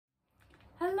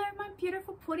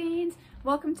beautiful puddings.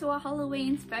 Welcome to our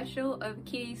Halloween special of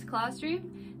Kittie's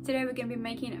Classroom. Today we're going to be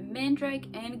making a Mandrake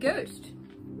and a ghost.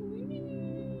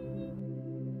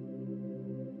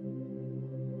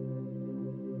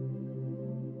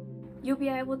 You'll be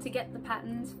able to get the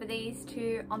patterns for these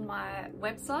two on my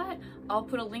website. I'll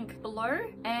put a link below,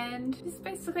 and this is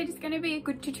basically just going to be a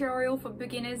good tutorial for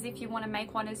beginners if you want to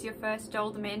make one as your first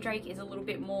doll. The Mandrake is a little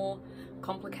bit more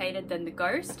complicated than the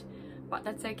ghost, but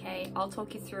that's okay. I'll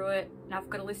talk you through it, and I've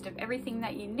got a list of everything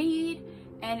that you need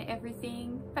and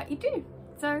everything that you do.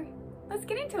 So let's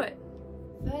get into it.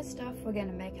 First off, we're going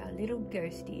to make our little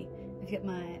ghosty. I've got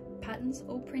my patterns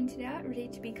all printed out, ready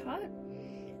to be cut.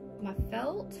 My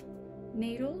felt,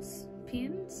 needles,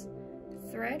 pins,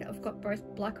 thread. I've got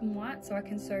both black and white so I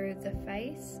can sew the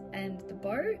face and the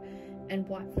bow, and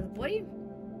white for the body.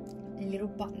 Little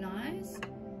button eyes,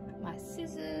 my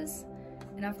scissors,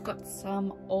 and I've got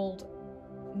some old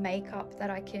makeup that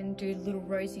I can do little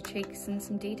rosy cheeks and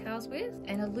some details with.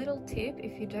 And a little tip,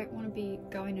 if you don't want to be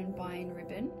going and buying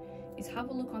ribbon, is have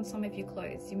a look on some of your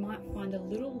clothes. You might find a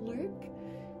little loop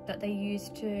that they use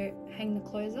to hang the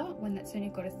clothes up when that's only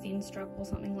got a thin strap or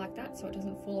something like that, so it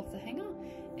doesn't fall off the hanger,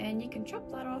 and you can chop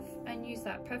that off and use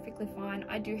that perfectly fine.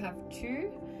 I do have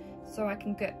two, so I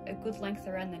can get a good length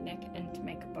around the neck and to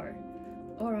make a bow.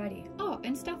 Alrighty. Oh,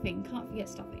 and stuffing, can't forget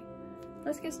stuffing.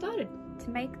 Let's get started. To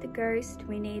make the ghost,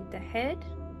 we need the head,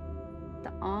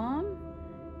 the arm,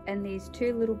 and these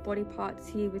two little body parts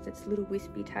here with its little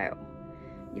wispy tail.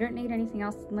 You don't need anything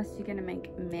else unless you're going to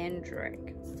make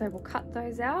Mandrake. So we'll cut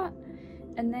those out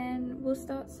and then we'll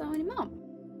start sewing them up.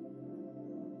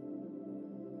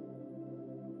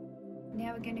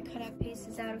 Now we're going to cut our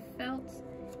pieces out of felt.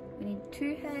 We need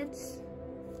two heads,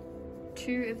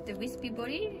 two of the wispy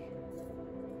body,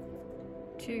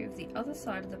 two of the other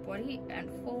side of the body, and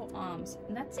 4 arms,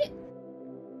 and that's it.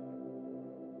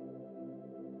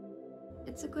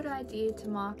 It's a good idea to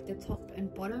mark the top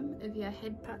and bottom of your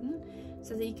head pattern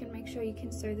so that you can make sure you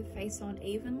can sew the face on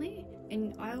evenly.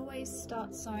 And I always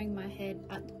start sewing my head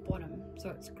at the bottom, so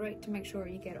it's great to make sure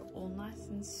you get it all nice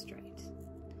and straight.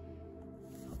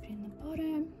 Pop it in the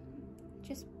bottom,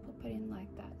 just pop it in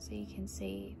like that so you can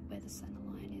see where the center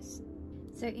line is.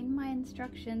 So in my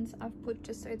instructions, I've put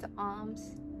to sew the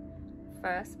arms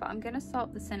first, but I'm going to sew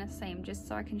up the center seam just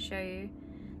so I can show you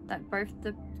that both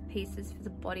the pieces for the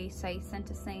body say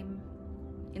center seam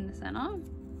in the center,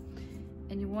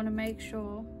 and you want to make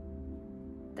sure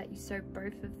that you sew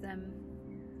both of them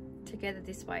together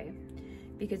this way,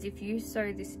 because if you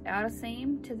sew this outer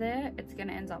seam to there, it's going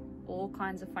to end up all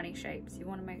kinds of funny shapes. You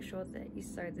want to make sure that you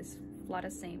sew this flatter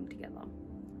seam together.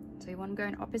 So you want to go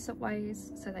in opposite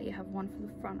ways so that you have one for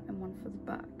the front and one for the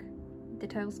back. The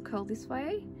tails curl this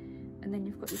way, and then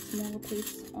you've got this smaller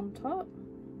piece on top.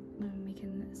 And we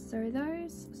can sew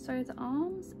those, sew the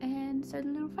arms, and sew the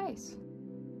little face.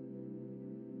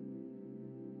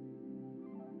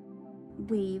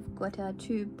 We've got our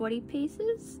two body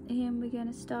pieces, and we're going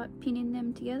to start pinning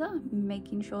them together,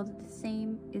 making sure that the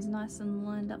seam is nice and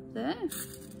lined up there.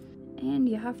 And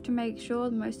you have to make sure,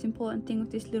 the most important thing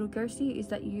with this little ghostie is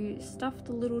that you stuff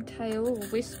the little tail or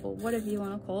wisp or whatever you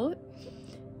want to call it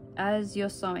as you're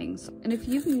sewing. And if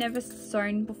you've never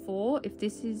sewn before, if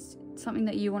this is something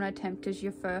that you want to attempt as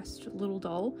your first little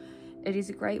doll, it is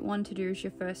a great one to do as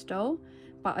your first doll.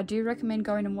 But I do recommend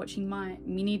going and watching my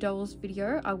mini dolls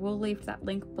video. I will leave that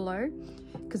link below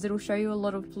because it'll show you a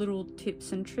lot of little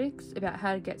tips and tricks about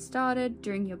how to get started,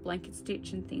 doing your blanket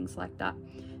stitch and things like that.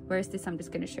 Whereas this, I'm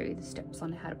just going to show you the steps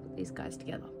on how to put these guys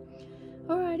together.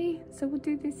 Alrighty, so we'll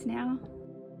do this now.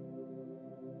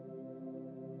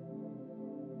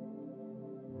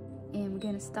 And we're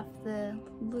going to stuff the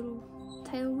little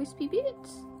tail wispy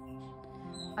bits.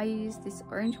 I use this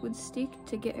orange wood stick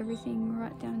to get everything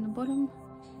right down in the bottom.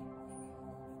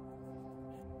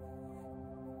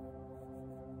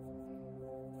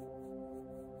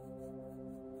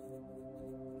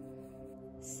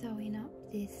 Sewing up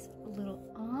this little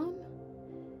arm,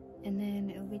 and then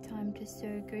it'll be time to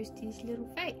sew Ghostie's little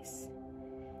face.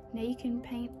 Now you can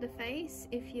paint the face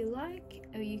if you like,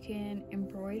 or you can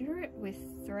embroider it with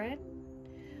thread,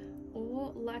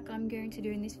 or like I'm going to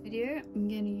do in this video, I'm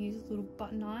going to use little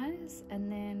button eyes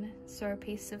and then sew a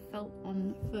piece of felt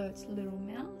on for its little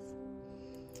mouth.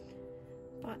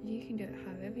 But you can do it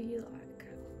however you like.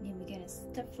 Then we're going to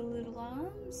stuff the little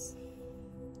arms.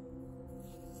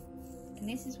 And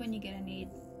this is when you're going to need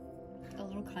a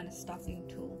little kind of stuffing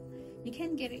tool. You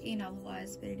can get it in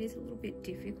otherwise, but it is a little bit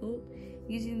difficult.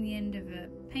 Using the end of a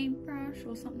paintbrush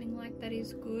or something like that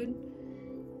is good.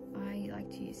 I like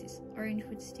to use this orange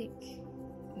wood stick,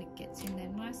 and it gets in there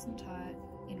nice and tight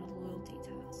in all the little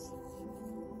details.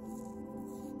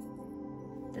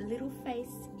 the little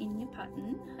face in your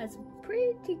pattern has a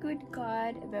pretty good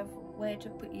guide about where to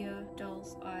put your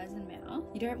doll's eyes and mouth.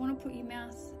 You don't want to put your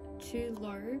mouth too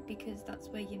low because that's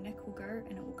where your neck will go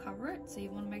and it will cover it. So you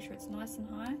want to make sure it's nice and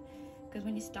high, because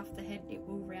when you stuff the head it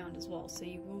will round as well, so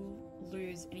you will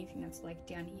lose anything that's like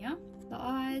down here. The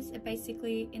eyes are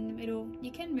basically in the middle.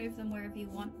 You can move them wherever you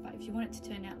want, but if you want it to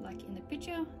turn out like in the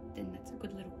picture, then that's a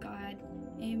good little guide.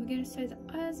 And we're going to sew the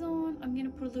eyes on. I'm going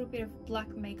to put a little bit of black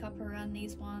makeup around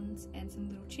these ones and some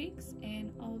little cheeks,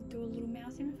 and I'll do a little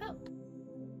mouth in a felt.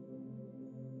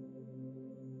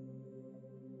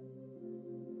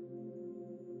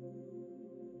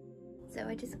 So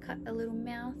I just cut a little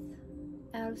mouth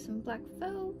out of some black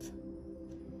felt,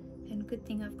 and good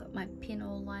thing I've got my pin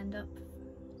all lined up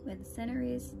where the center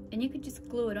is. And you could just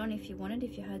glue it on if you wanted,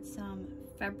 if you had some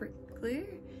fabric glue.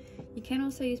 You can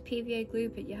also use PVA glue,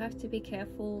 but you have to be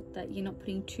careful that you're not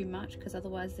putting too much, because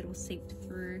otherwise it will seep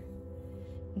through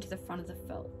into the front of the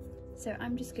felt. So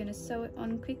I'm just going to sew it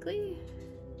on quickly,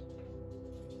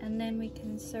 and then we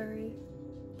can sew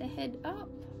the head up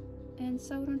and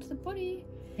sew it onto the body.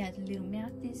 Now the little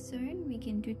mouth is sewn, we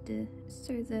can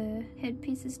sew the head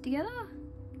pieces together,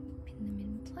 pin them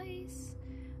in place.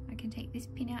 I can take this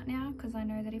pin out now because I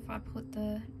know that if I put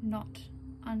the knot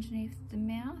underneath the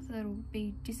mouth, it'll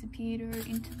be disappeared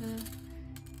into the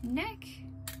neck.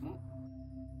 Oh.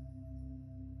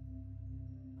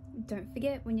 Don't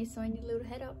forget when you're sewing your little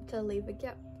head up to leave a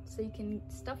gap so you can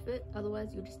stuff it,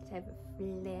 otherwise you'll just have a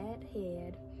flat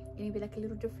head. You'll be like a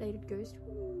little deflated ghost.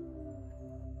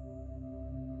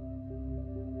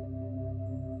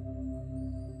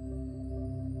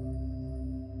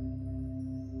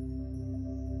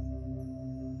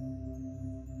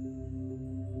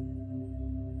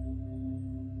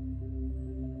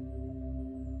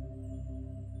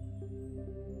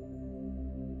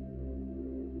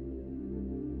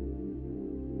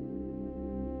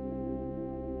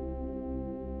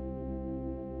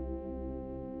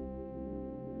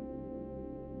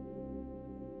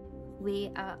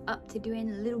 We are up to doing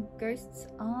the little ghost's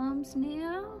arms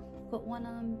now. Got one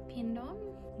arm pinned on,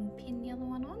 and pin the other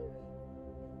one on.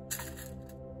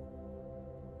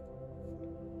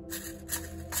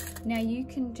 Now you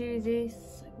can do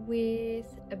this with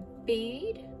a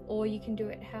bead, or you can do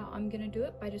it how I'm gonna do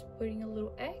it, by just putting a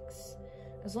little X.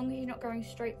 As long as you're not going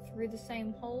straight through the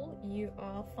same hole, you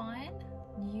are fine.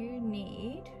 You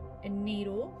need a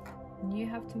needle, and you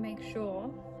have to make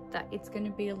sure that it's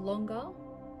gonna be longer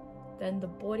than the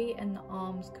body and the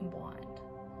arms combined.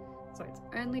 So it's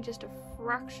only just a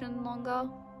fraction longer,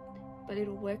 but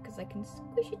it'll work because I can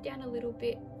squish it down a little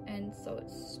bit and sew it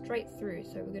straight through.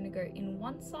 So we're going to go in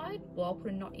one side, well I'll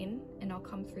put a knot in and I'll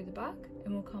come through the back,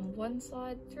 and we'll come one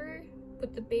side through,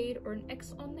 put the bead or an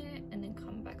X on there, and then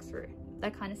come back through.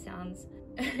 That kind of sounds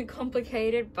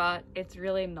complicated, but it's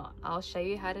really not. I'll show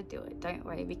you how to do it. Don't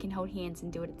worry, we can hold hands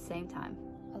and do it at the same time.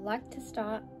 I like to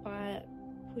start by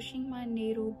pushing my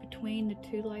needle between the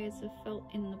two layers of felt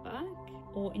in the back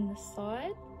or in the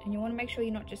side, and you want to make sure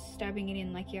you're not just stabbing it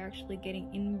in, like you're actually getting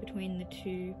in between the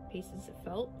two pieces of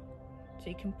felt so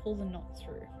you can pull the knot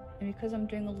through. And because I'm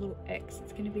doing a little X,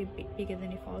 it's going to be a bit bigger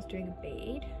than if I was doing a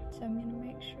bead, so I'm going to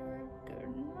make sure I go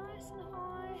nice and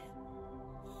high,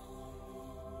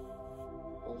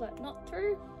 pull that knot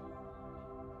through,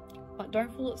 but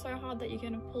don't pull it so hard that you're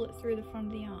going to pull it through the front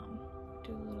of the arm.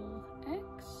 Do a little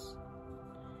X.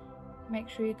 Make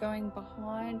sure you're going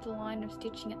behind the line of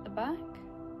stitching at the back,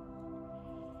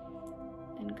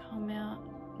 and come out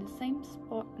in the same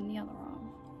spot in the other arm.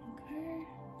 Okay.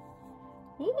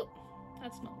 Ooh,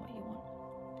 that's not what you want.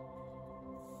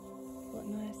 Pull it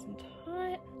nice and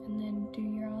tight, and then do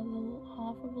your other little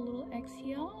half of a little X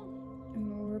here, and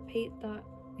we'll repeat that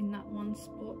in that one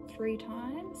spot 3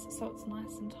 times so it's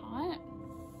nice and tight.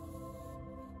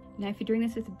 Now if you're doing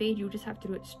this with a bead, you'll just have to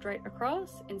do it straight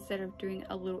across instead of doing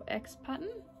a little X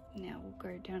pattern. Now we'll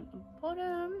go down at the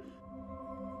bottom.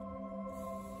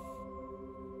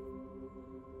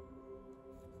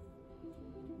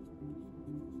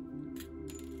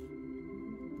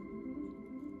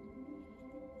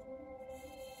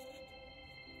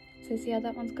 So see how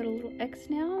that one's got a little X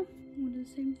now? We'll do the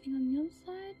same thing on the other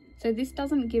side. So this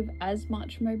doesn't give as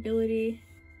much mobility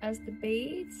as the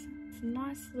beads. It's a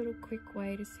nice little quick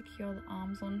way to secure the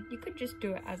arms on. You could just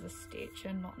do it as a stitch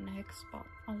and not an X, but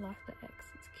I like the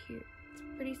X, it's cute. It's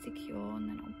pretty secure, and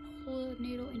then I'll pull the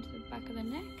needle into the back of the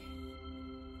neck.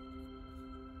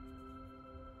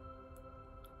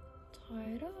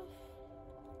 Tie it off.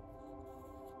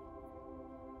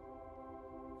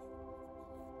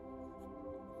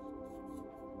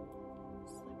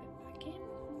 Slip it back in.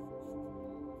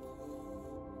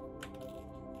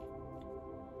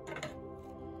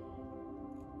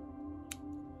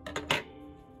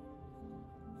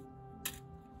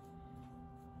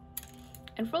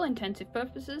 And for all intensive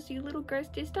purposes, your little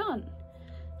ghost is done.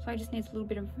 So I just need a little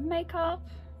bit of makeup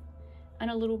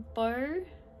and a little bow,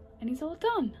 and he's all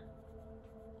done.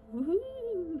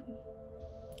 Woohoo!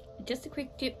 Just a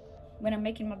quick tip when I'm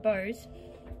making my bows.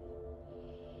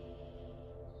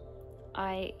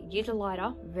 I use a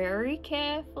lighter very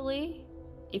carefully.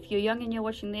 If you're young and you're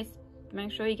watching this,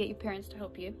 make sure you get your parents to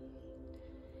help you.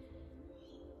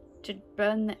 To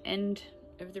burn the end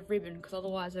of the ribbon, because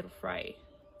otherwise it'll fray.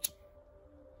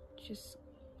 Just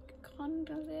kind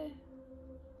of there.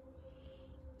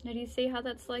 Now do you see how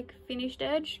that's like finished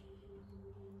edge?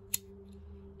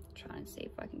 Try and see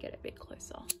if I can get it a bit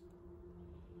closer.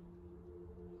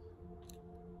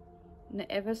 And it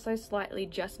ever so slightly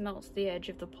just melts the edge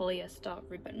of the polyester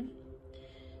ribbon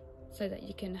so that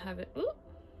you can have it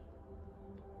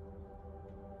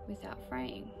without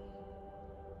fraying.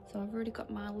 So I've already got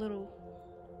my little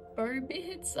bow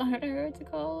bits, I don't know what to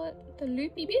call it, the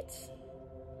loopy bits.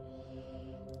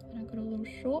 And I've got a little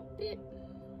short bit.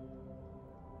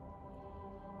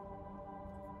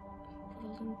 Put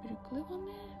a little bit of glue on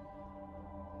there.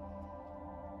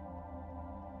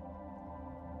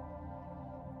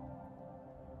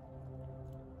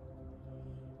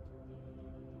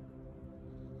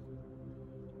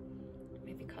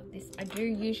 Maybe cut this. I do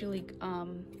usually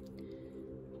burn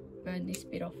this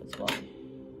bit off as well.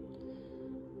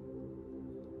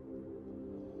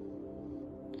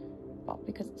 But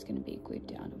because it's going to be glued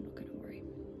down, I'm not going to worry.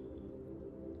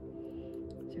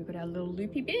 So we've got our little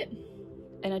loopy bit.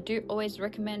 And I do always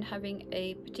recommend having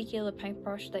a particular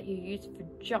paintbrush that you use for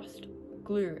just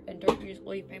glue, and don't use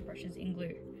all your paintbrushes in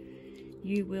glue.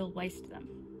 You will waste them.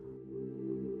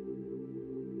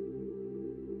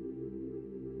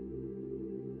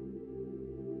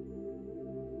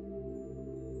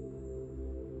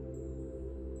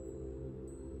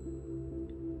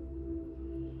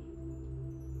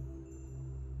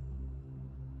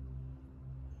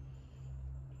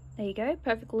 There you go,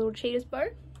 perfect little cheetah's bow.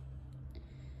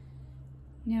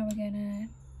 Now we're gonna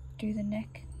do the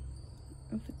neck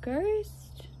of the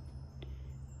ghost.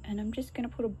 And I'm just gonna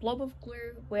put a blob of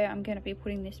glue where I'm gonna be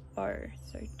putting this bow.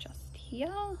 So just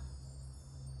here.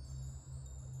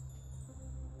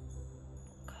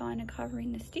 Kind of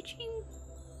covering the stitching.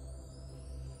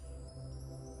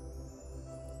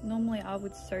 Normally I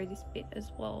would sew this bit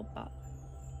as well, but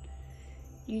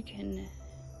you can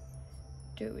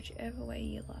do it whichever way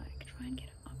you like. Try and get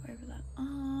it up over that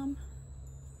arm.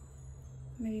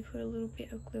 Maybe put a little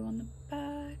bit of glue on the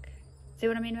back. See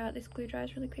what I mean about this glue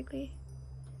dries really quickly?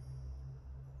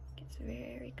 It gets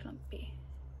very clumpy.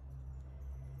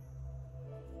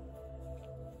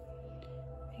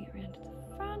 Bring it around to the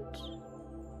front.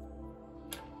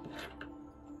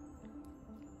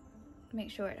 Make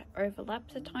sure it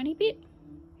overlaps a tiny bit.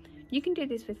 You can do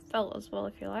this with felt as well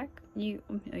if you like. You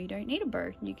don't need a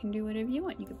bow. You can do whatever you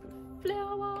want. You can put a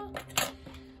flower,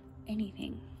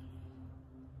 anything.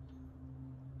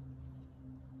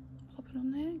 Pop it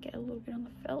on there. Get a little bit on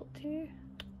the felt too.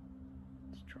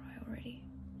 It's dry already.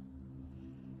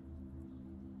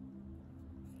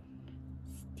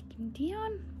 Stick him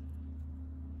down.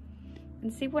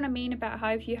 And see what I mean about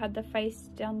how if you had the face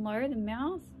down low, the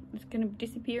mouth, it's going to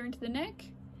disappear into the neck.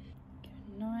 Get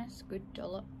a nice good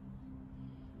dollop.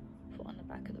 Put on the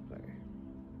back of the bow.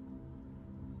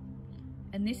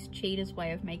 And this cheetah's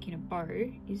way of making a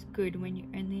bow is good when you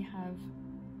only have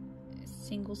a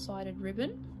single-sided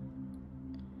ribbon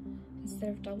instead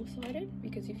of double-sided,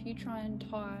 because if you try and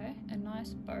tie a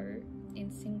nice bow in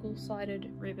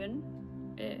single-sided ribbon,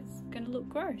 it's going to look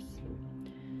gross.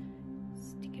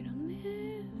 Stick it on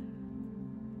there.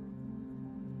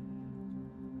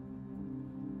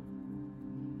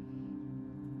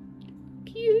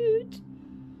 Cute.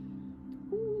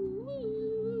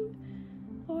 Ooh.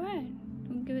 All right,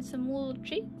 we'll give it some more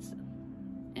cheeks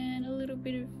and a little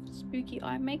bit of spooky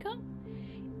eye makeup,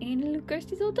 and the little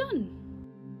ghost is all done.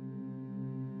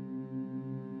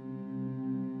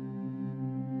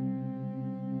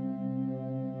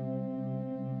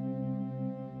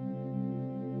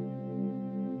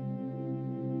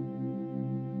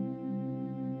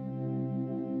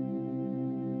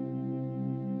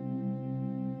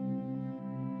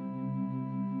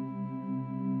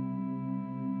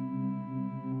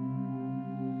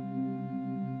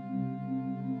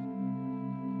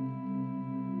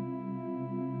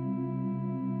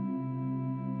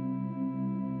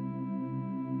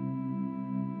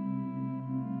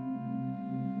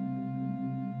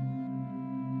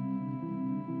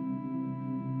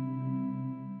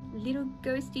 Little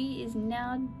ghosty is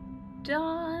now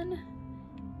done.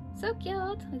 So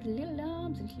cute, with little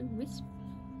arms and little wisp.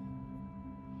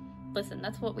 Listen,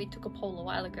 that's what we took a poll a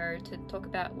while ago to talk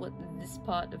about what this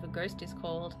part of a ghost is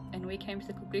called, and we came to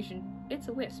the conclusion it's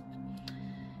a wisp.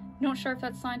 Not sure if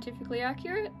that's scientifically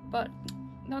accurate, but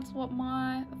that's what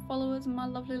my followers, my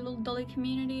lovely little dolly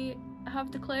community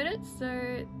have declared it,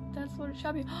 so that's what it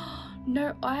shall be.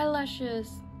 No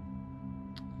eyelashes!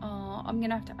 Oh, I'm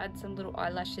gonna have to add some little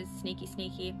eyelashes,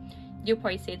 sneaky. You'll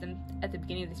probably see them at the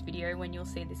beginning of this video when you'll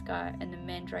see this guy and the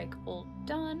Mandrake all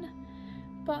done.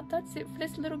 But that's it for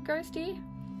this little ghostie,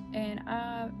 and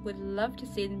I would love to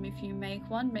see them if you make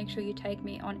one. Make sure you tag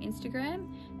me on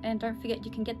Instagram, and don't forget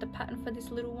you can get the pattern for this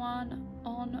little one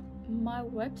on my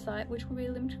website, which will be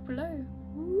linked below.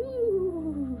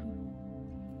 Woo!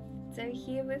 So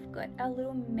here we've got our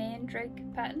little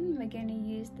Mandrake pattern. We're going to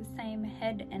use the same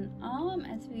head and arm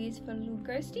as we used for little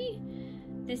ghostie.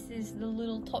 This is the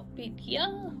little top bit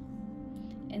here,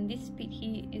 and this bit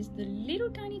here is the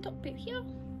little tiny top bit here.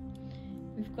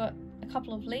 We've got a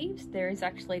couple of leaves. There is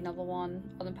actually another one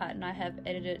on the pattern I have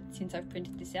edited since I've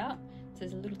printed this out. So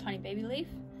there's a little tiny baby leaf.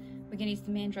 We're going to use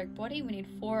the Mandrake body. We need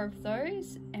 4 of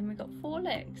those, and we've got 4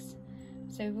 legs.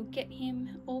 So we'll get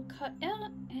him all cut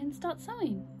out and start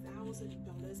sewing. $1,000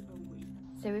 a week.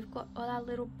 So we've got all our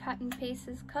little pattern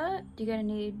pieces cut. You're going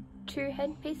to need 2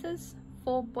 head pieces,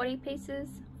 4 body pieces,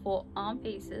 4 arm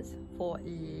pieces, 4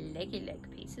 leggy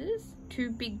leg pieces,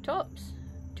 2 big tops,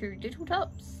 2 little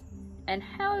tops, and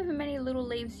however many little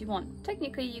leaves you want.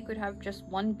 Technically you could have just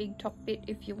 1 big top bit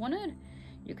if you wanted.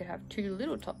 You could have 2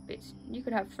 little top bits. You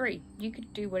could have 3. You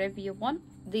could do whatever you want.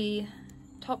 The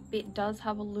top bit does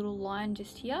have a little line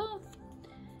just here,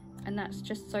 and that's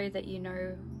just so that you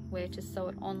know where to sew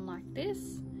it on like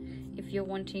this. If you're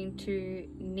wanting to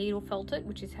needle felt it,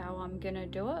 which is how I'm gonna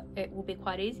do it, it will be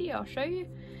quite easy. I'll show you.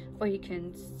 Or you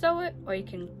can sew it, or you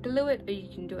can glue it, or you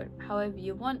can do it however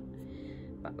you want.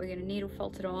 But we're gonna needle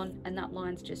felt it on, and that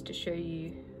line's just to show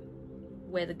you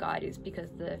where the guide is,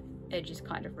 because the edge is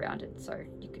kind of rounded, so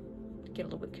you could get a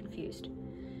little bit confused.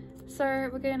 So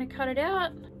we're gonna cut it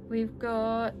out. We've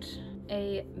got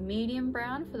a medium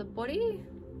brown for the body,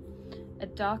 a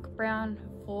dark brown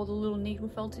for the little needle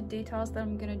felted details that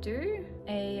I'm gonna do,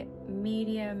 a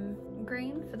medium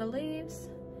green for the leaves,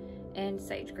 and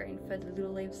sage green for the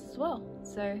little leaves as well.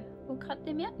 So we'll cut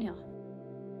them out now.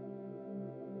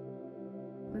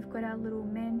 We've got our little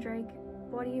Mandrake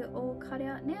body all cut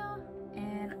out now,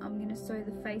 and I'm gonna sew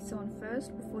the face on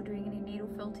first before doing any needle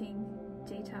felting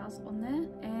details on there,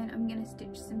 and I'm gonna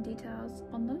stitch some details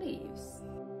on the leaves.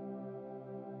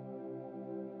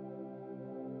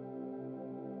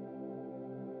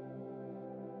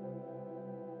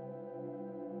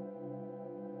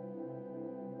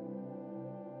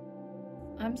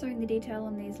 I'm sewing the detail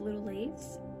on these little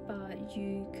leaves, but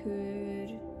you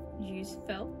could use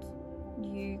felt,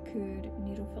 you could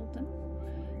needle felt them,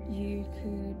 you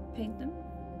could paint them,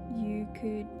 you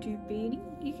could do beading,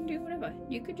 you can do whatever.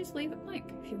 You could just leave it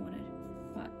blank if you wanted.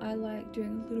 But I like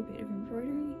doing a little bit of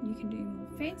embroidery. You can do more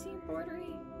fancy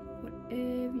embroidery,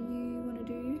 whatever you want to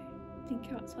do.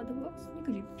 Think outside the box. You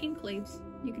could do pink leaves.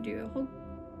 You could do a whole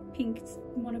pink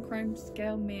monochrome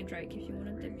scale Mandrake if you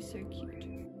wanted. That'd be so cute.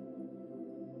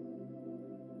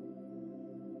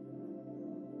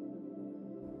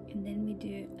 And then we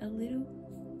do a little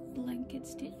blanket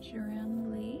stitch around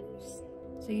the leaves.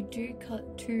 So you do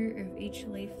cut 2 of each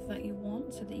leaf that you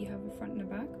want so that you have a front and a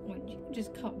back. Or you can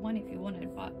just cut 1 if you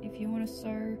wanted, but if you want to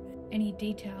sew any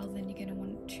detail, then you're going to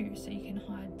want 2 so you can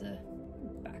hide the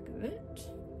back of it.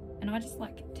 And I just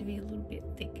like it to be a little bit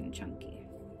thick and chunky.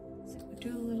 So we'll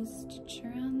do a little stitch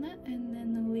around that, and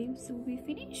then the leaves will be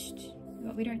finished.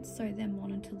 But we don't sew them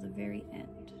on until the very end.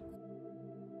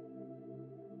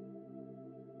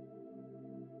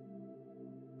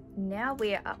 Now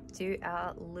we are up to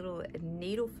our little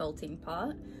needle felting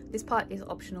part. This part is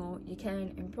optional. You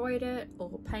can embroider it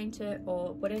or paint it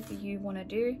or whatever you want to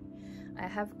do. I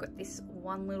have got this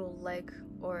one little leg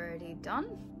already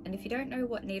done. And if you don't know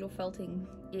what needle felting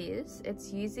is,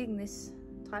 it's using this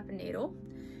type of needle,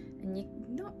 and you're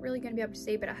not really going to be able to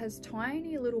see, but it has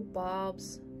tiny little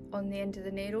barbs on the end of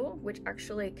the needle which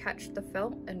actually catch the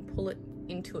felt and pull it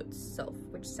into itself,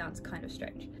 which sounds kind of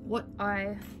strange. What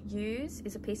I use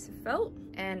is a piece of felt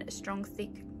and a strong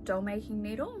thick doll making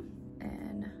needle,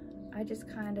 and I just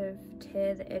kind of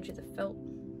tear the edge of the felt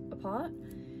apart.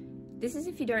 This is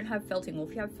if you don't have felting wool.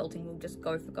 If you have felting wool, just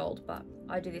go for gold, but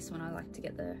I do this when I like to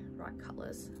get the right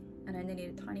colours, and I only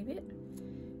need a tiny bit.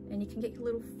 And you can get your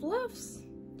little fluffs.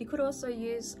 You could also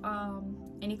use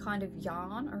any kind of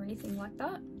yarn or anything like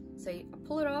that. So I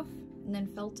pull it off and then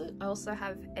felt it. I also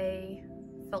have a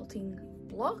felting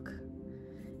block.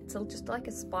 It's just like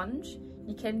a sponge.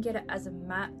 You can get it as a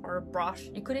mat or a brush.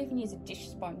 You could even use a dish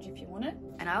sponge if you wanted.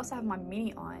 And I also have my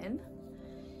mini iron,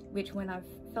 which when I've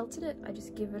felted it, I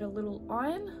just give it a little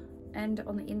iron, and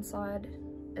on the inside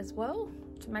as well,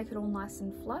 to make it all nice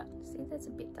and flat. See, there's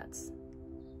a bit that's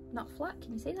not flat,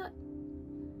 can you see that?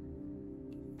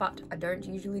 But I don't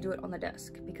usually do it on the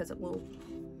desk because it will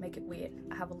make it weird.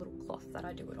 I have a little cloth that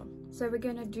I do it on. So we're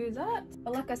gonna do that.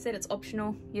 But like I said, it's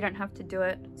optional. You don't have to do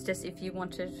it. It's just if you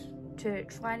wanted to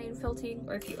try needle felting,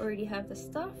 or if you already have the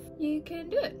stuff, you can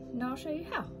do it. And I'll show you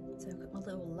how. So I've got my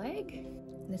little leg.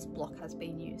 This block has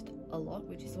been used a lot,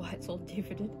 which is why it's all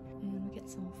divoted. And we get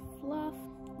some fluff.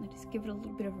 I just give it a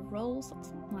little bit of a roll so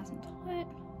it's nice and tight.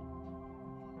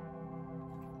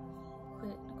 Put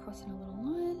it across in a little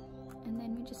line, and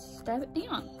then we just stab it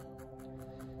down.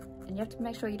 And you have to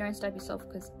make sure you don't stab yourself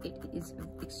because it is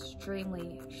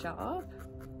extremely sharp.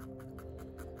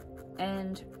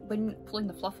 And when pulling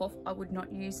the fluff off, I would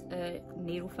not use a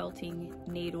needle felting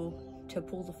needle to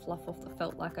pull the fluff off the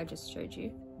felt like I just showed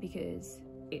you, because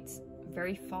it's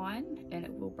very fine and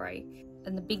it will break.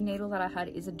 And the big needle that I had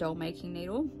is a doll making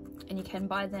needle, and you can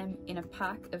buy them in a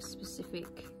pack of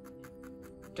specific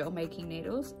doll making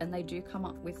needles, and they do come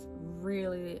up with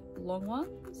really long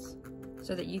ones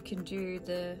so that you can do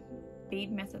the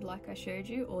bead method like I showed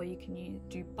you, or you can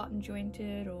do button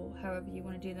jointed, or however you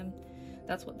want to do them.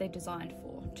 That's what they're designed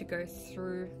for, to go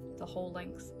through the whole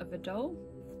length of a doll.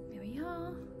 There we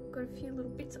are, got a few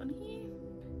little bits on here.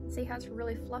 See how it's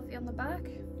really fluffy on the back?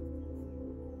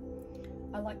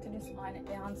 I like to just iron it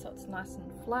down so it's nice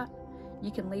and flat.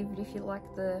 You can leave it if you like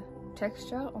the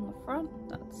texture on the front,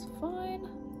 that's fine.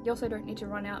 You also don't need to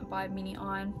run out and buy a mini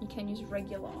iron. You can use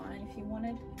regular iron if you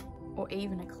wanted, or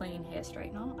even a clean hair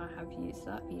straightener. I have used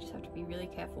that, but you just have to be really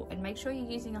careful. And make sure you're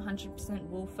using 100%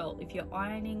 wool felt. If you're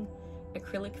ironing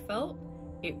acrylic felt,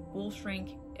 it will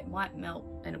shrink, it might melt,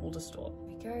 and it will distort.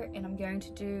 Here we go, and I'm going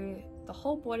to do the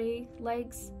whole body,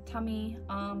 legs, tummy,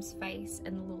 arms, face,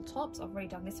 and the little tops. I've already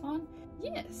done this one.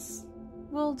 Yes,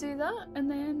 we'll do that, and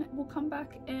then we'll come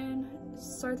back and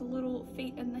sew the little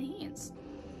feet and the hands.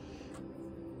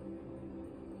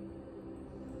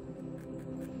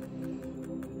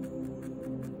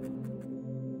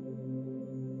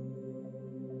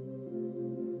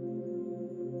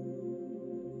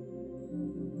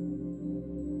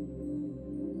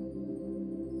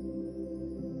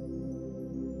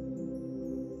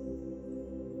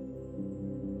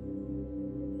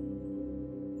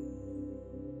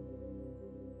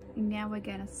 Now we're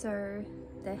going to sew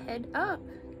the head up.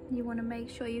 You want to make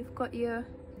sure you've got your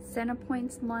center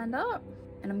points lined up,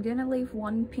 and I'm going to leave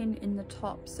one pin in the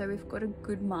top so we've got a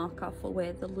good marker for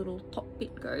where the little top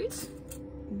bit goes.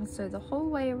 And we'll sew the whole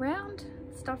way around,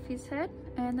 stuff his head,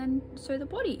 and then sew the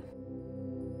body.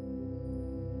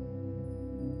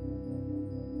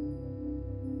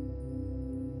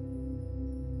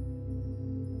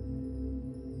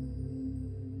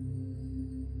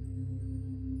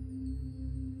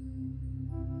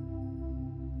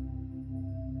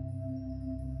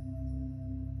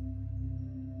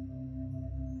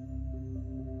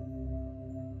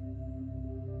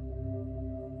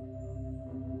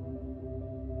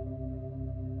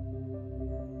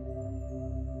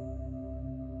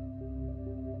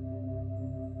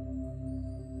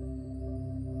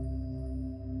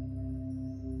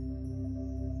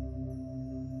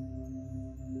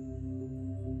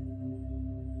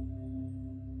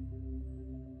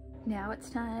 Now it's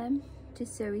time to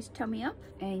sew his tummy up,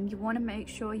 and you want to make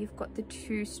sure you've got the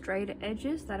two straighter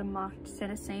edges that are marked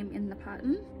center seam in the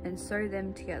pattern, and sew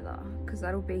them together, because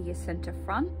that'll be your center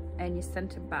front and your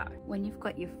center back. When you've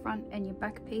got your front and your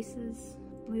back pieces,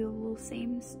 little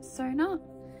seams sewn up,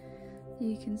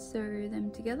 you can sew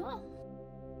them together.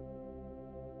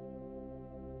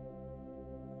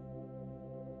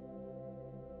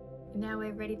 Now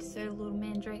we're ready to sew little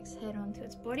Mandrake's head onto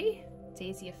its body. It's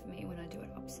easier for me when I do it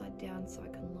upside down so I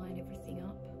can line everything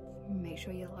up. Make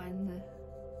sure you line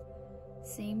the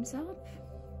seams up.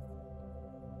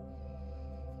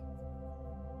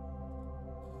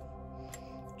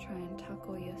 Try and tuck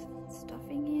all your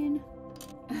stuffing in.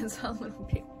 It's a little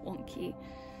bit wonky.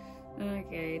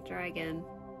 Okay, try again.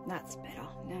 That's better.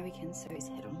 Now we can sew his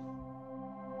head on.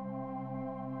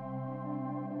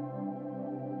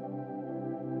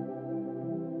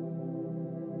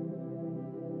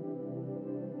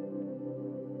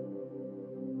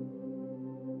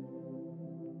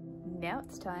 Now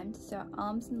it's time to sew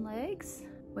arms and legs.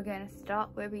 We're going to start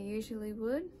where we usually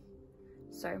would.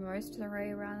 Sew most of the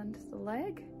way around the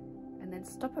leg, and then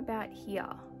stop about here.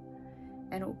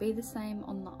 And it will be the same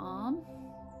on the arm.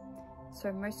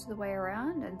 Sew most of the way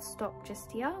around and stop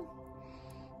just here.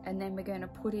 and then we're going to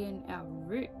put in our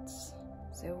roots.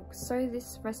 So we'll sew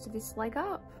this rest of this leg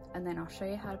up, and then I'll show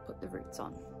you how to put the roots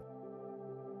on.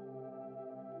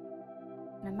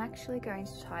 And I'm actually going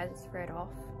to tie the thread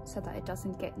off so that it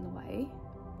doesn't get in the way.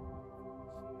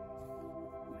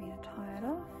 We're going to tie it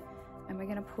off, and we're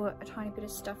going to put a tiny bit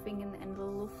of stuffing in the end of the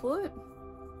little foot,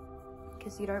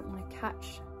 because you don't want to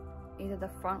catch either the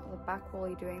front or the back while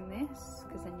you're doing this,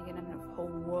 because then you're going to have a whole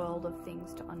world of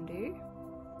things to undo.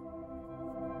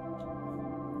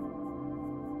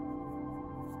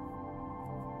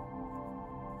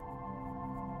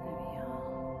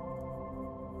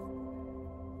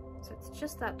 It's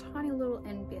just that tiny little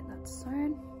end bit that's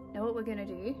sewn. Now what we're going to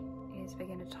do is we're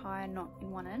going to tie a knot in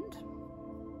one end.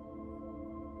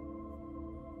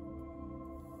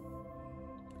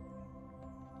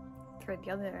 Thread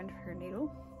the other end for a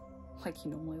needle, like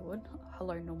you normally would.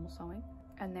 Hello, normal sewing.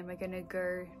 And then we're going to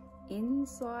go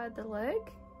inside the leg,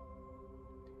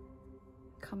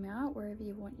 come out wherever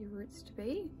you want your roots to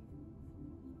be.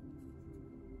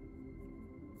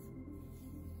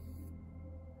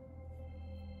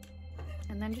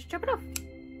 And then just chop it off.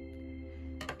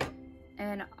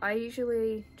 And I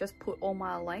usually just put all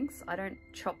my lengths. I don't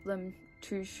chop them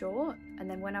too short. And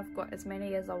then when I've got as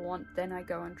many as I want, then I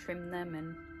go and trim them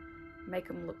and make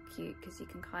them look cute, because you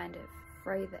can kind of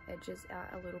fray the edges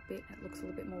out a little bit. It looks a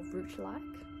little bit more root-like.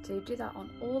 So you do that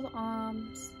on all the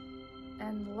arms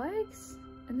and the legs,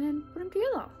 and then put them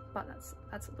together. But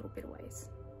that's a little bit of ways.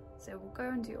 So we'll go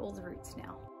and do all the roots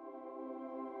now.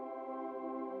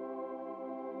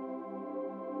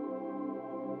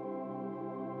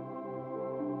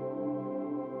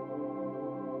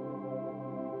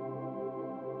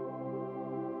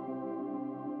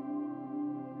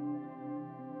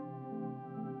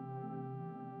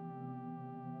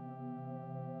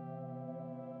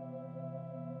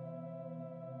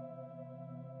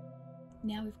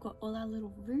 Now we've got all our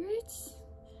little roots.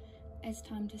 It's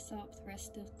time to sew up the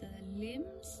rest of the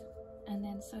limbs and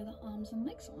then sew the arms and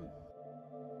legs on.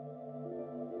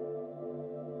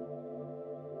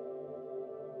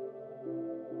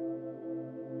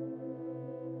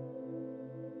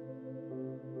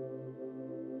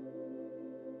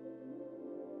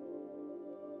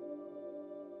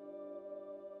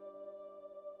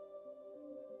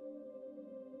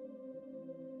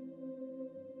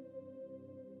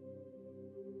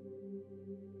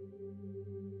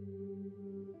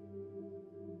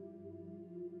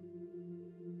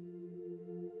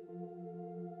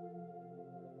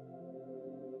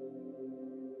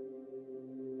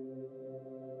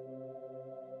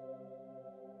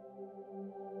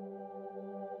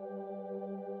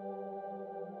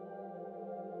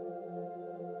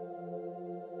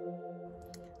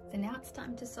 So now it's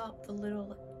time to sew up the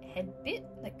little head bit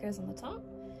that goes on the top.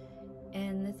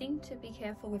 And the thing to be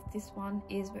careful with this one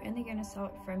is we're only going to sew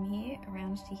it from here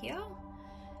around to here,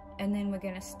 and then we're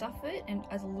going to stuff it and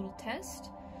as a little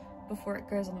test before it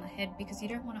goes on the head, because you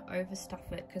don't want to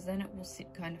overstuff it, because then it will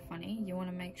sit kind of funny. You want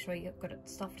to make sure you've got it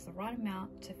stuffed the right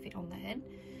amount to fit on the head,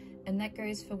 and that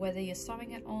goes for whether you're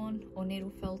sewing it on or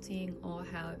needle felting or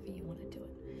however you want to do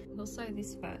it. We'll sew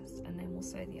this first and then we'll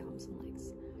sew the arms and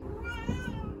legs.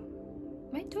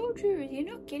 I told you, you're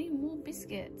not getting more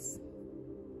biscuits.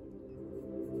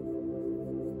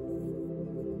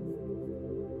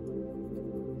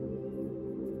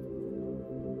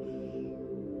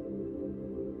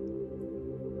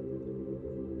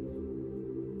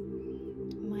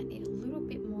 Might need a little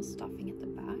bit more stuffing at the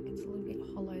back. It's a little bit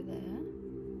hollow there.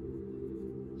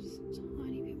 Just a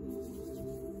tiny bit more.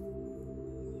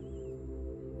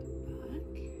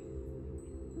 Back.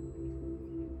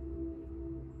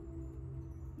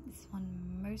 This one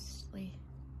mostly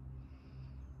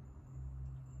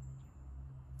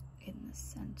in the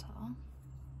center,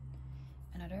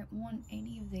 and I don't want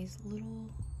any of these little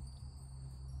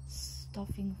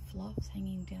stuffing fluffs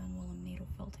hanging down while I'm needle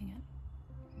felting it.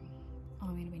 Oh,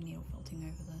 I'm going to be needle felting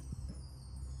over the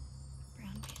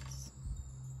brown bits.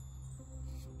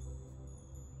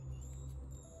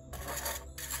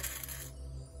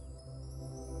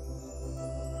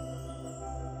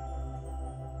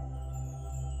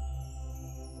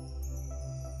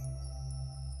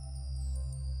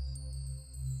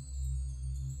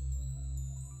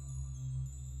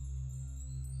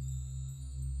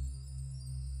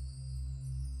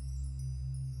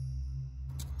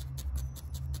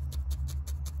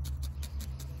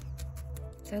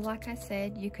 So like I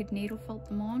said, you could needle felt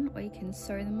them on, or you can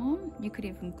sew them on. You could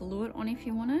even glue it on if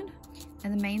you wanted.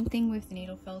 And the main thing with the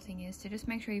needle felting is to just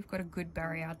make sure you've got a good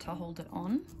barrier to hold it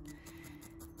on.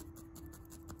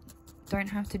 Don't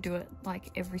have to do it like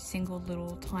every single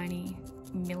little tiny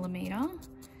millimeter,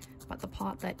 But the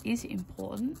part that is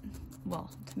important,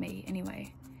 well, to me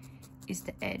anyway, is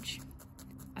the edge.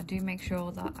 I do make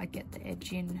sure that I get the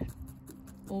edge in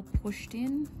all pushed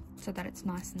in so that it's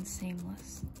nice and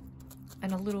seamless.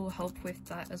 And a little help with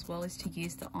that as well is to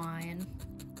use the iron.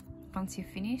 Once you're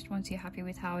finished, once you're happy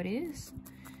with how it is,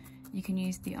 you can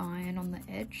use the iron on the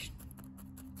edge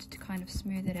to kind of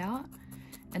smooth it out.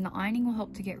 And the ironing will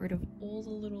help to get rid of all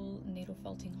the little needle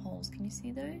felting holes. Can you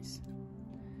see those?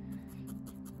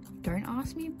 Don't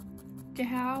ask me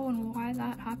how and why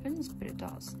that happens, but it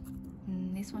does.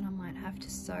 And this one I might have to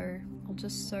sew. I'll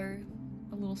just sew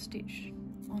a little stitch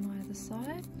on either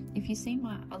side. If you've seen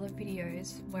my other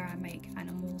videos where I make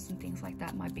animals and things like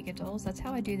that, my bigger dolls, that's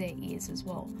how I do their ears as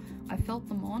well. I felt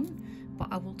them on, but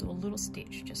I will do a little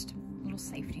stitch, just a little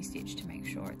safety stitch to make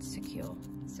sure it's secure.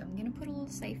 So I'm gonna put a little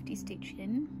safety stitch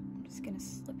in. I'm just gonna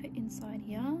slip it inside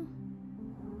here.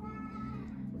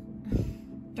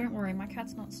 Don't worry, my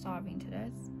cat's not starving to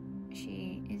death.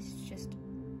 She is just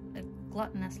a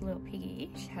gluttonous little piggy.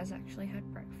 She has actually had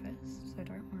breakfast, so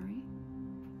don't worry.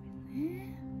 Put in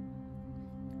there.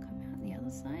 Come out the other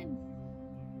side.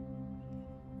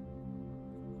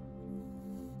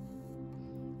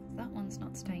 That one's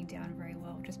not staying down very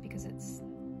well just because it's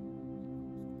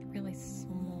really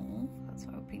small. That's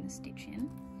why we're putting the stitch in.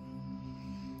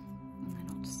 And then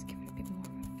I'll just give it a bit more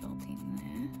of a felting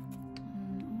there.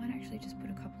 I might actually just put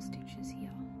a couple stitches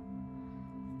here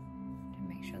to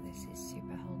make sure this is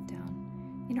super held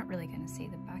down. You're not really going to see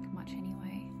the back much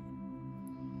anyway.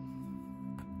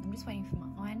 I'm just waiting for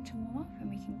my iron to warm up and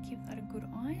we can give that a good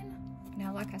iron.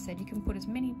 Now, like I said, you can put as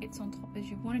many bits on top as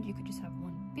you wanted. You could just have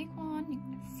one big one, you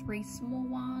can have 3 small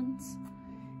ones,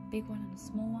 big one and a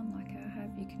small one like I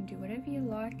have. You can do whatever you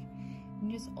like and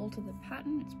just alter the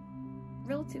pattern. It's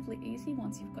relatively easy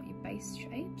once you've got your base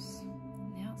shapes.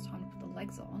 Now it's time to put the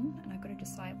legs on, and I've got to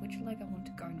decide which leg I want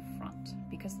to go in front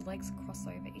because the legs cross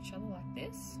over each other like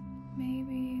this.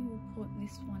 Maybe we'll put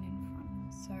this one in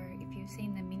front. So if you've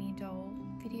seen the mini doll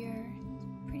video, it's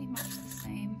pretty much the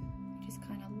same. You just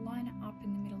kind of line it up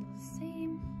in the middle of the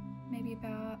seam, maybe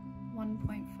about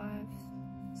 1.5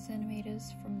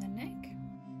 centimeters from the neck.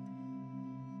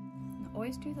 And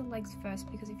always do the legs first,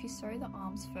 because if you sew the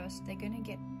arms first, they're going to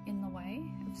get in the way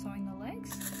of sewing the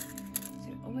legs. So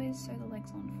always sew the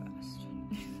legs on first.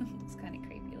 Looks kind of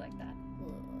creepy like that.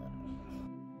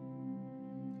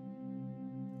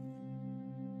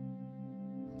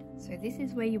 So this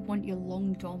is where you want your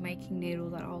long doll making needle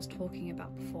that I was talking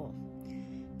about before,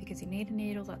 because you need a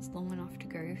needle that's long enough to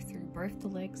go through both the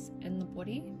legs and the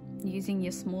body. Using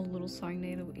your small little sewing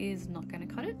needle is not going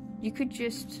to cut it. You could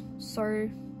just sew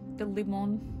the limb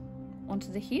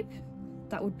onto the hip,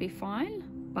 that would be fine.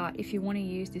 But if you want to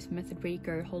use this method where you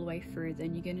go whole way through,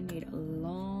 then you're going to need a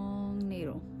long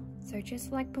needle. So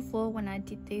just like before when I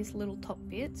did these little top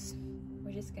bits,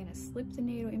 we're just going to slip the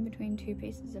needle in between 2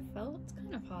 pieces of felt. It's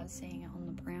kind of hard seeing it on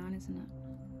the brown, isn't it?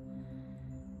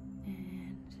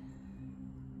 And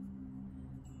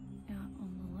out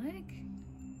on the leg.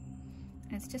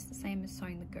 And it's just the same as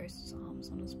sewing the ghost's arms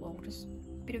on as well, just a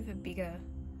bit of a bigger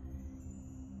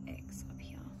X up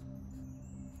here.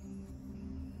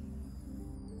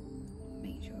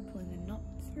 Make sure we're pulling the knot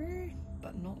through,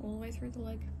 but not all the way through the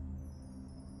leg.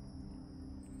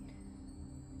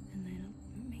 And then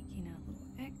making our little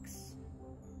X.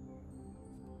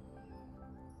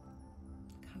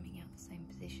 Coming out the same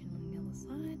position on the other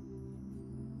side.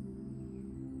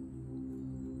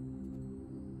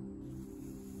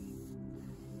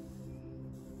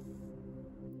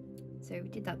 So we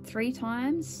did that 3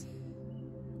 times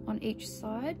on each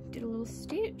side, did a little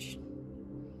stitch.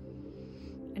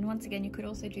 And once again, you could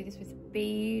also do this with a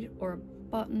bead or a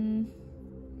button.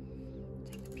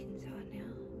 Take the pins out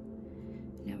now.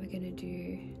 Now we're going to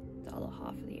do the other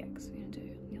half of the X. We're going to do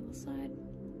it on the other side.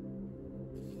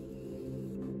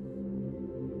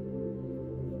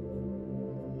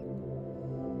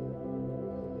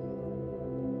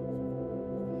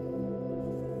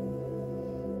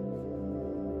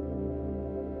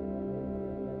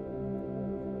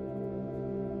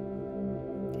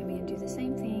 And we're going to do the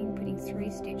same thing, putting 3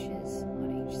 stitches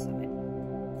on each side.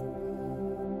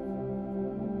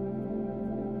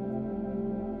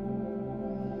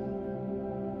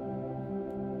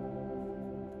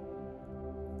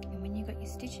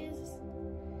 Stitches,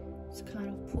 just kind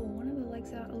of pull one of the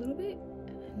legs out a little bit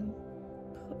and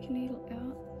put your needle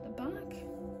out the back,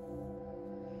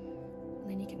 and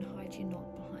then you can hide your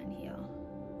knot behind here.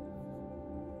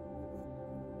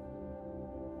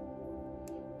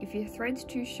 If your thread's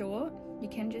too short, you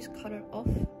can just cut it off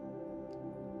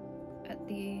at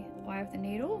the eye of the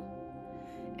needle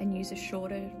and use a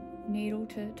shorter needle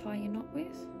to tie your knot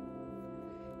with.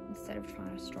 instead of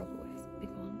trying to struggle with big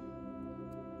one.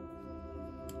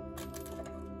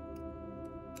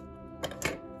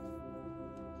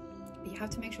 But you have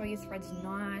to make sure your thread's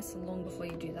nice and long before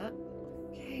you do that.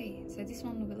 Okay, so this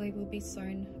one will be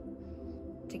sewn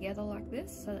together like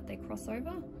this so that they cross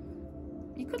over.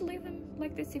 You could leave them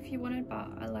like this if you wanted, but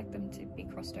I like them to be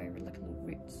crossed over like little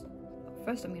roots.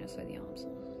 First I'm going to sew the arms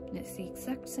on. And it's the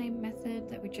exact same method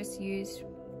that we just used,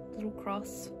 little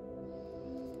cross.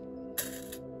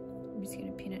 I'm just going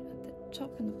to pin it at the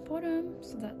top and the bottom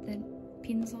so that the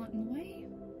pins aren't in the way.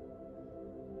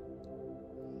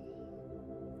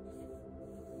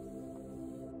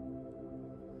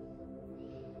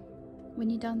 When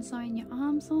you're done sewing your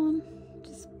arms on,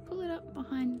 just pull it up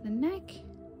behind the neck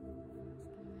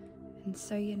and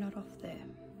sew your knot off there.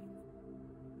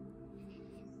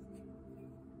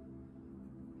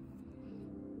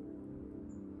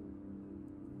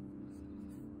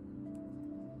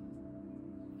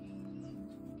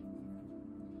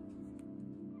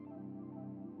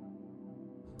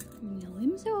 And your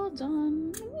limbs are all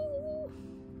done. Woo!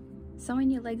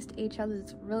 Sewing your legs to each other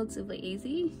is relatively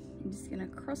easy. I'm just gonna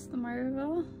cross them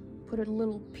over, put a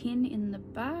little pin in the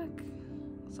back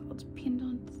so it's pinned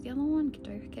onto the other one.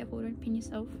 Careful, don't pin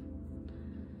yourself.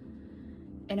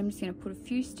 And I'm just gonna put a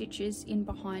few stitches in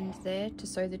behind there to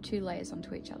sew the two layers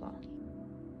onto each other.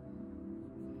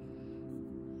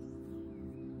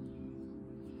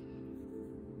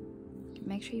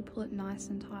 Make sure you pull it nice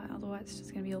and tight, otherwise it's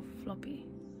just gonna be all floppy.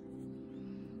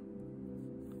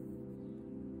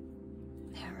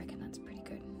 I reckon that's pretty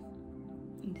good.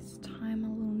 And just tie my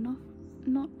little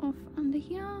knot off under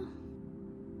here.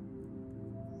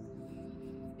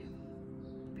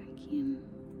 Back in.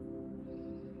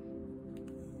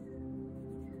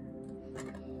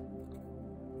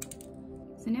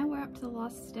 So now we're up to the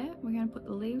last step. We're going to put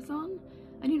the leaves on.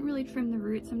 I didn't really trim the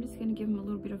roots. I'm just going to give them a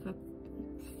little bit of a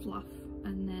fluff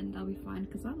and then they'll be fine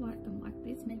because I like them like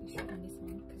this. Maybe show them this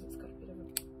one because it's got a bit of a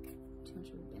too much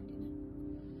of a bend in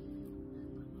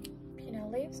it. Pin our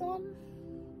leaves on.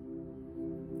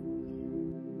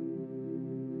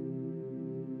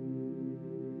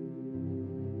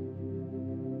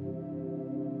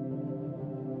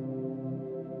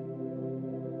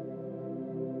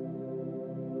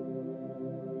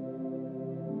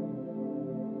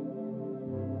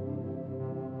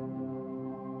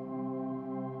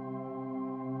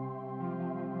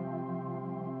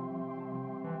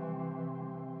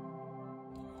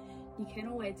 You can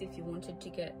always, if you wanted to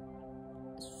get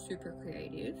super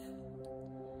creative,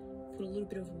 put a little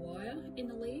bit of wire in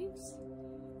the leaves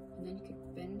and then you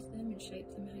could bend them and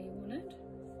shape them how you wanted.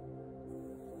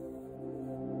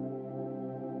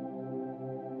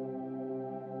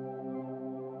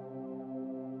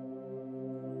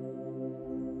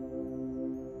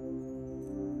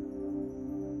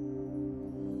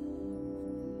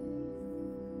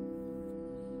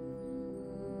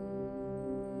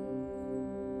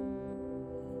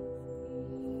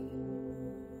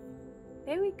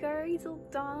 There we go, he's all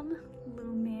done.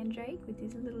 Little Mandrake with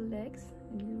his little legs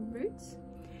and little roots.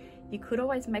 You could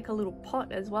always make a little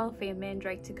pot as well for your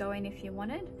Mandrake to go in if you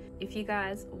wanted. If you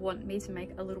guys want me to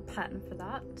make a little pattern for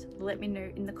that, let me know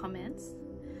in the comments.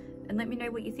 And let me know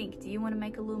what you think. Do you want to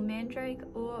make a little Mandrake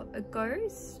or a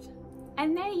ghost?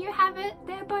 And there you have it,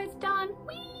 they're both done.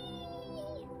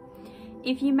 Whee!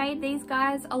 If you made these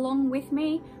guys along with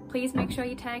me, please make sure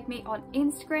you tag me on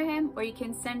Instagram or you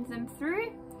can send them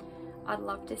through. I'd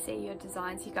love to see your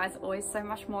designs. You guys are always so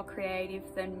much more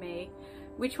creative than me.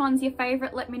 Which one's your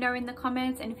favorite? Let me know in the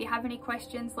comments, and if you have any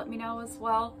questions, let me know as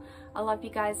well. I love you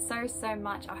guys so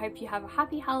much. I hope you have a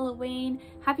happy Halloween,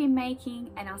 happy making,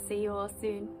 and I'll see you all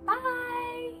soon. Bye.